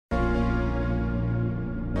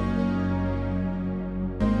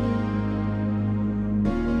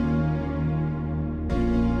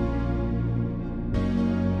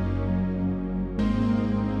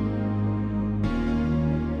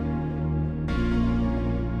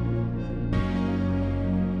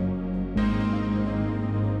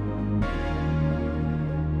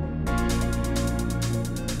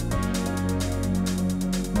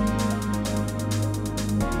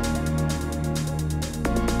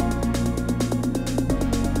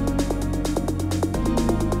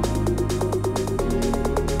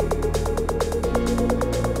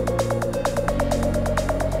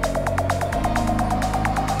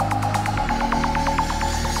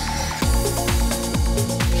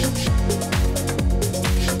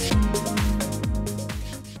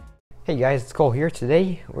Hey guys, it's Cole here.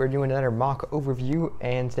 Today we're doing another MOC overview,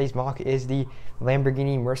 and today's MOC is the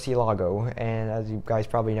Lamborghini Murcielago. And as you guys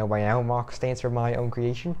probably know by now, MOC stands for my own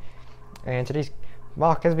creation. And today's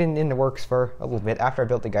MOC has been in the works for a little bit. After I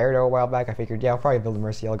built the Gallardo a while back, I figured, yeah, I'll probably build a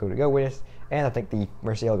Murcielago to go with it. And I think the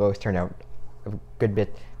Murcielago has turned out a good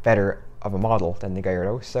bit better of a model than the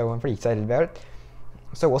Gallardo, so I'm pretty excited about it.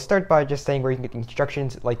 So we'll start by just saying where you can get the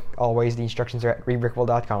instructions. Like always, the instructions are at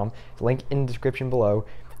rebrickable.com. The link in the description below.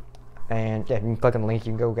 And yeah, you can click on the link,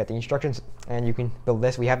 you can go get the instructions, and you can build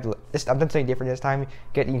this. We have this. I've done something different this time.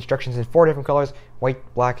 Get the instructions in 4 different colors: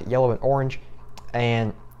 white, black, yellow, and orange.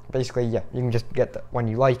 And basically, yeah, you can just get the one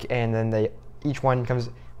you like, and then each one comes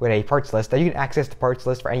with a parts list. Now you can access the parts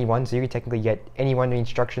list for any one, so you can technically get any one of the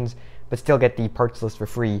instructions, but still get the parts list for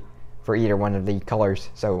free for either one of the colors.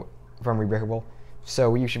 So from Rebrickable,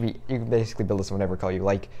 so you can basically build this in whatever color you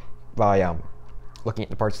like by looking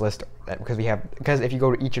at the parts list, because if you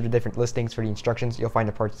go to each of the different listings for the instructions, you'll find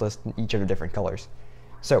a parts list in each of the different colors.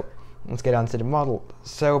 So let's get on to the model.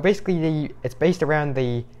 So basically, it's based around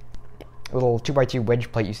the little 2x2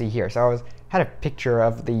 wedge plate you see here. So I had a picture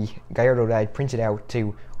of the Gallardo that I printed out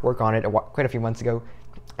to work on it quite a few months ago,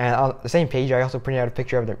 and on the same page I also printed out a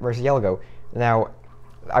picture of the Murcielago. Now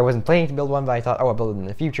I wasn't planning to build one, but I thought, oh, I'll build it in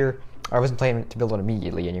the future. I wasn't planning to build one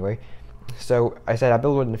immediately anyway. So I said I'll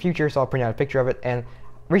build one in the future, so I'll print out a picture of it. And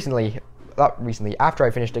after I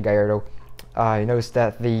finished the Gallardo, I noticed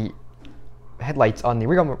that the headlights on the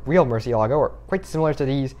real Murcielago are quite similar to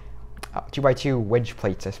these 2x2 wedge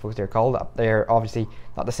plates, I suppose they're called. They're obviously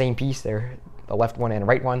not the same piece, they're the left one and the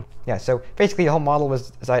right one. Yeah, so basically the whole model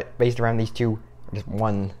was based around these two, or just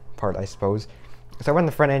one part, I suppose. So on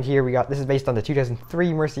the front end here, this is based on the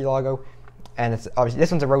 2003 Murcielago, and it's obviously,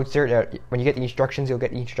 this one's a roadster. When you get the instructions, you'll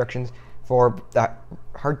get the instructions for the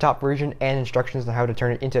hardtop version and instructions on how to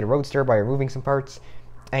turn it into the roadster by removing some parts,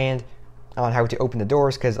 and on how to open the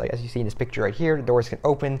doors, because as you see in this picture right here, the doors can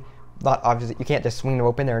open. Not obviously, you can't just swing them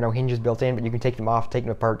open, there are no hinges built in, but you can take them off, take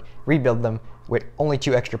them apart, rebuild them with only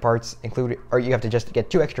 2 extra parts included, or you have to just get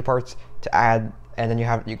 2 extra parts to add, and then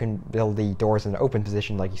you can build the doors in an open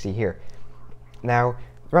position like you see here. Now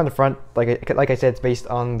around the front, like I said, it's based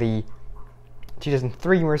on the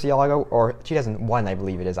 2003 Murcielago, or 2001 I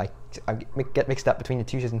believe it is. I get mixed up between the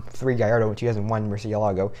 2003 Gallardo and 2001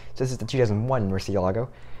 Murcielago. So this is the 2001 Murcielago.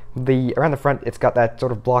 Around the front, it's got that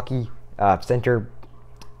sort of blocky center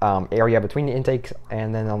area between the intakes,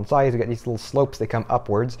 and then on the sides we got these little slopes that come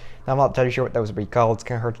upwards. Now I'm not entirely sure what those would be called. It's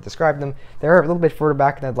kind of hard to describe them. They're a little bit further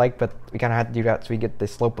back than I'd like, but we kind of had to do that so we get the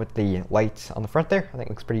slope with the lights on the front there. I think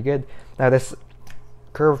it looks pretty good. Now this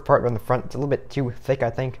curved part on the front, it's a little bit too thick, I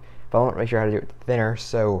think, but I'm not really sure how to do it thinner,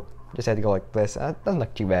 so just had to go like this. It doesn't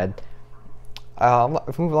look too bad.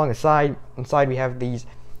 If we move along the side, we have these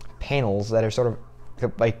panels that are sort of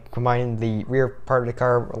like combining the rear part of the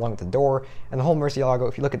car along with the door and the whole Murcielago.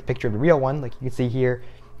 If you look at the picture of the real one, like you can see here,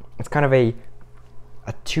 it's kind of a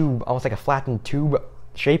tube, almost like a flattened tube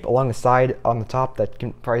shape along the side on the top that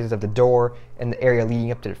comprises of the door and the area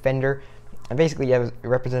leading up to the fender. And basically, it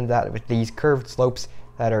represented that with these curved slopes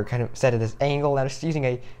that are kind of set at this angle. That is using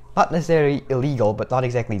a not necessarily illegal, but not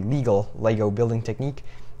exactly legal Lego building technique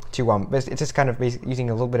to it's just kind of basically using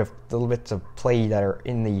little bits of play that are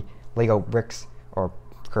in the Lego bricks, or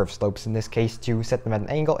curved slopes in this case, to set them at an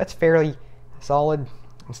angle. It's fairly solid.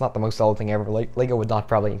 It's not the most solid thing ever. Lego would not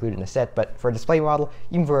probably include it in a set, but for a display model,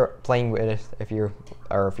 even for playing with it, if you're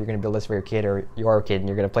going to build this for your kid, or you are a kid and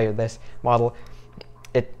you're going to play with this model,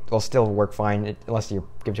 it will still work fine, unless you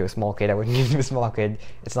give it to a small kid. I wouldn't give it to a small kid.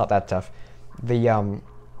 It's not that tough.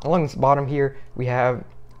 Along the bottom here, we have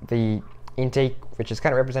the intake, which is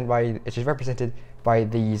kind of represented by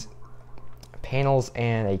these panels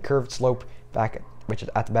and a curved slope which is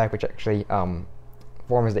at the back, which actually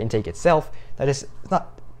forms the intake itself. It's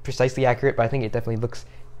not precisely accurate, but I think it definitely looks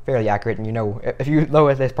fairly accurate. And if you know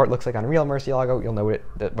what this part looks like on a real Murcielago,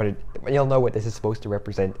 you'll know what this is supposed to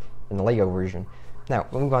represent in the Lego version. Now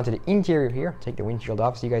we'll move on to the interior here. Take the windshield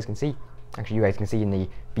off so you guys can see. Actually, you guys can see in the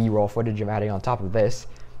B-roll footage I'm adding on top of this.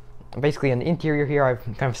 Basically, on the interior here,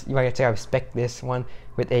 you might say I've spec'd this one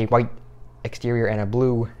with a white exterior and a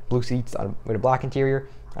blue seats with a black interior.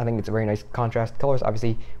 I think it's a very nice contrast colors.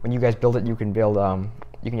 Obviously, when you guys build it, you can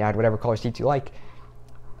add whatever color seats you like.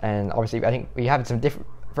 And obviously, I think we have some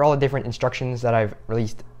for all the different instructions that I've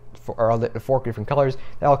released for all the 4 different colors.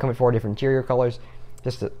 They all come with 4 different interior colors.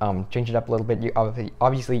 Just to change it up a little bit,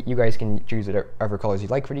 obviously you guys can choose whatever colors you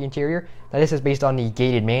like for the interior. Now this is based on the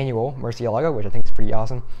gated manual Murcielago, which I think is pretty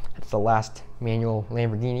awesome. It's the last manual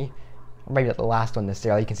Lamborghini, or maybe not the last one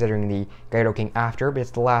necessarily, considering the Gallardo came after, but it's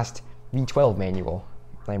the last V12 manual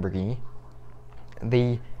Lamborghini.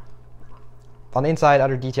 on the inside,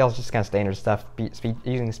 other details, just kind of standard stuff,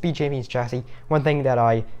 using the Speed Champions chassis. One thing that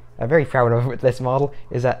I am very proud of with this model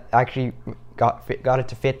is that I actually got it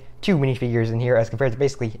to fit 2 minifigures in here as compared to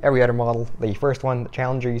basically every other model. The first one, the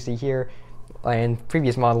Challenger you see here, and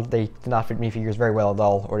previous model, they did not fit minifigures very well at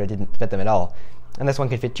all, or they didn't fit them at all. And this one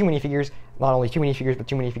can fit 2 minifigures, not only 2 minifigures, but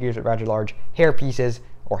 2 minifigures with rather large hair pieces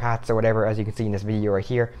or hats or whatever, as you can see in this video right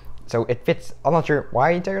here. So it fits. I'm not sure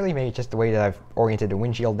why entirely, maybe it's just the way that I've oriented the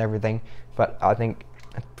windshield and everything, but I think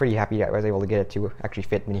I'm pretty happy that I was able to get it to actually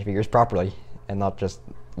fit minifigures properly, and not just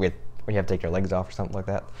with when you have to take their legs off or something like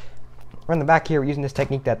that. Around the back here, we're using this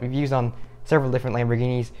technique that we've used on several different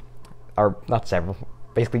Lamborghinis, or not several,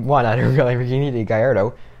 basically one out of Lamborghini, the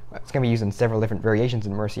Gallardo. It's going to be used in several different variations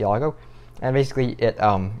in Murcielago, and basically it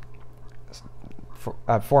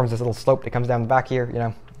forms this little slope that comes down the back here. You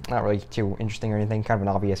know, not really too interesting or anything, kind of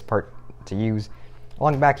an obvious part to use.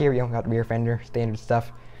 Along the back here, you got the rear fender, standard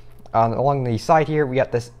stuff. Along the side here, we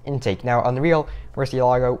got this intake. Now, on the real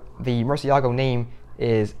Murcielago, the Murcielago name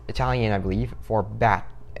is Italian, I believe, for bat,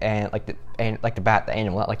 and like the bat, the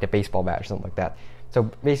animal, not like the baseball bat or something like that. So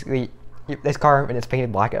basically, this car, when it's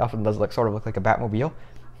painted black, it often does sort of look like a Batmobile.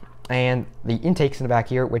 And the intakes in the back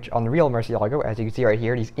here, which on the real Murcielago, as you can see right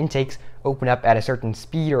here, these intakes open up at a certain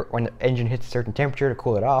speed or when the engine hits a certain temperature to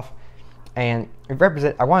cool it off. And it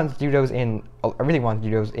represent. I really wanted to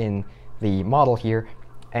do those in the model here,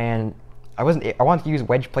 and I wanted to use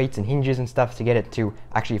wedge plates and hinges and stuff to get it to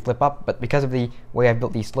actually flip up, but because of the way I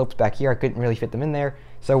built these slopes back here, I couldn't really fit them in there.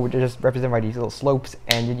 So they're just represented by these little slopes,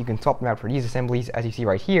 and then you can swap them out for these assemblies, as you see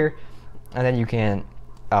right here, and then you can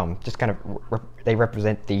just kind of they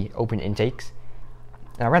represent the open intakes.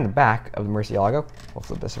 Now around the back of the Murcielago, we'll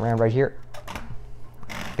flip this around right here.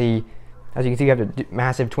 As you can see, you have the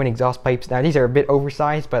massive twin exhaust pipes. Now these are a bit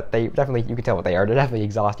oversized, but they definitely, you can tell what they are. They're definitely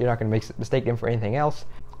exhaust. You're not going to mistake them for anything else.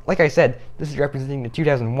 Like I said, this is representing the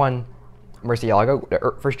 2001 Murcielago,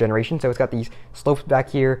 the first generation. So it's got these slopes back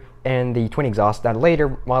here and the twin exhaust. Now the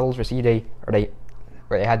later models received they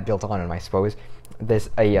had built on them, I suppose,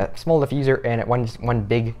 a small diffuser and one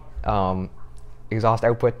big exhaust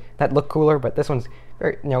output that looked cooler. But this one's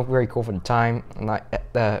very cool for the time. And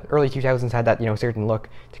the early 2000s had that certain look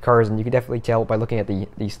to cars, and you can definitely tell by looking at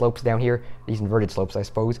the slopes down here, these inverted slopes, I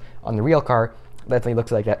suppose, on the real car. Definitely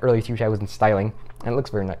looks like that early 2000s styling, and it looks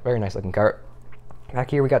very nice looking car. Back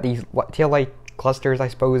here we got these tail light clusters, I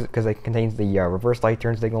suppose, because it contains the reverse light,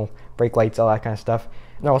 turn signal, brake lights, all that kind of stuff.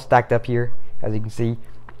 And they're all stacked up here, as you can see.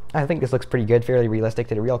 I think this looks pretty good, fairly realistic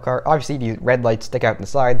to the real car. Obviously, these red lights stick out in the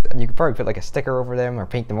side, and you could probably put like a sticker over them or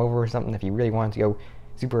paint them over or something if you really wanted to go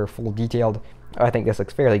super full detailed. I think this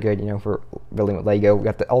looks fairly good, for building with Lego. We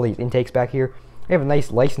got all these intakes back here. We have a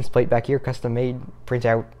nice license plate back here, custom made,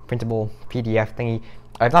 printable PDF thingy.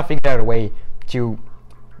 I've not figured out a way to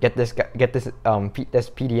get this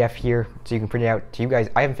PDF here so you can print it out to you guys.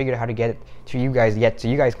 I haven't figured out how to get it to you guys yet, so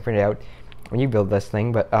you guys can print it out when you build this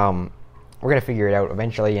thing. But we're gonna figure it out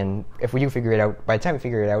eventually, and if we do figure it out, by the time we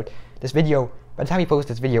figure it out, by the time we post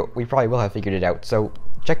this video, we probably will have figured it out. So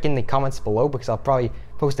check in the comments below, because I'll probably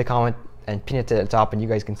post a comment and pin it to the top, and you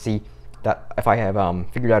guys can see that if I have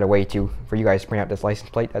figured out a way for you guys to print out this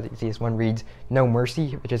license plate. As you can see, this one reads "No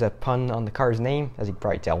Mercy," which is a pun on the car's name. As you can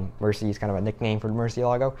probably tell, Murci is kind of a nickname for the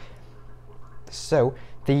Murcielago. So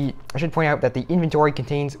I should point out that the inventory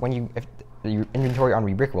contains, if the inventory on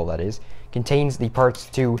Rebrickable, that is, contains the parts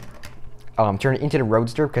to turn it into the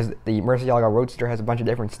Roadster, because the Murcielago Roadster has a bunch of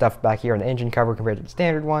different stuff back here on the engine cover compared to the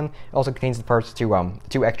standard one. It also contains the parts to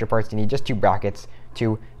two extra parts you need, just 2 brackets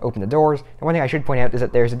to open the doors. And one thing I should point out is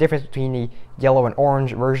that there's a difference between the yellow and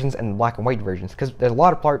orange versions and the black and white versions, because there's a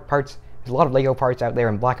lot of parts, there's a lot of Lego parts out there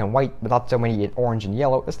in black and white, but not so many in orange and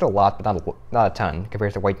yellow. There's still a lot, but not a ton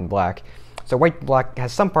compared to white and black. So white and black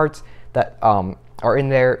has some parts that are in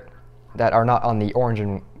there that are not on the orange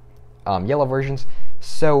and yellow versions.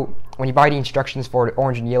 So when you buy the instructions for the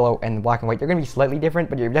orange and yellow and the black and white, they're going to be slightly different,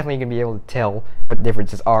 but you're definitely going to be able to tell what the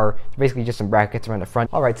differences are. It's basically just some brackets around the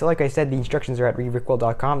front. Alright, so like I said, the instructions are at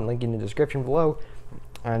rebrickable.com, link in the description below.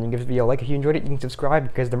 And you can give this video a like if you enjoyed it. You can subscribe,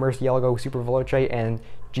 because the Murcielago Super Veloce and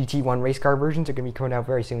GT1 race car versions are going to be coming out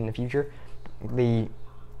very soon in the future. You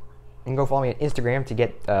can go follow me on Instagram to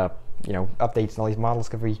get updates on all these models,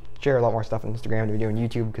 because we share a lot more stuff on Instagram than we do on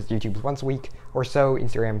YouTube, because YouTube is once a week or so,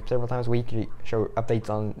 Instagram several times a week to show updates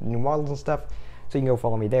on new models and stuff. So you can go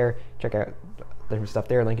follow me there, check out different stuff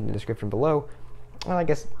there, link in the description below. Well, I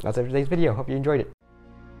guess that's it for today's video. Hope you enjoyed it.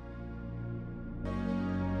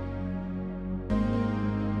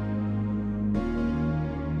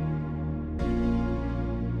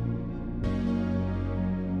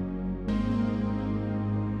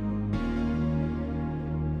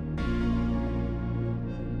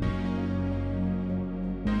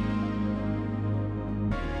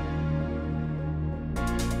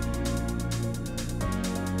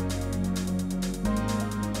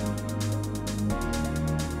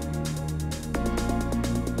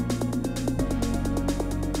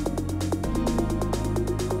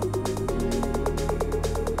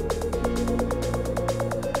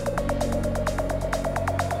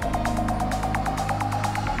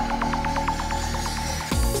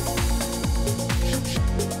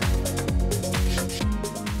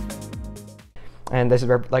 And this is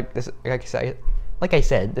like I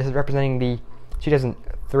said, this is representing the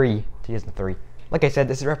 2003. Like I said,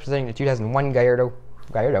 this is representing the 2001 Gallardo.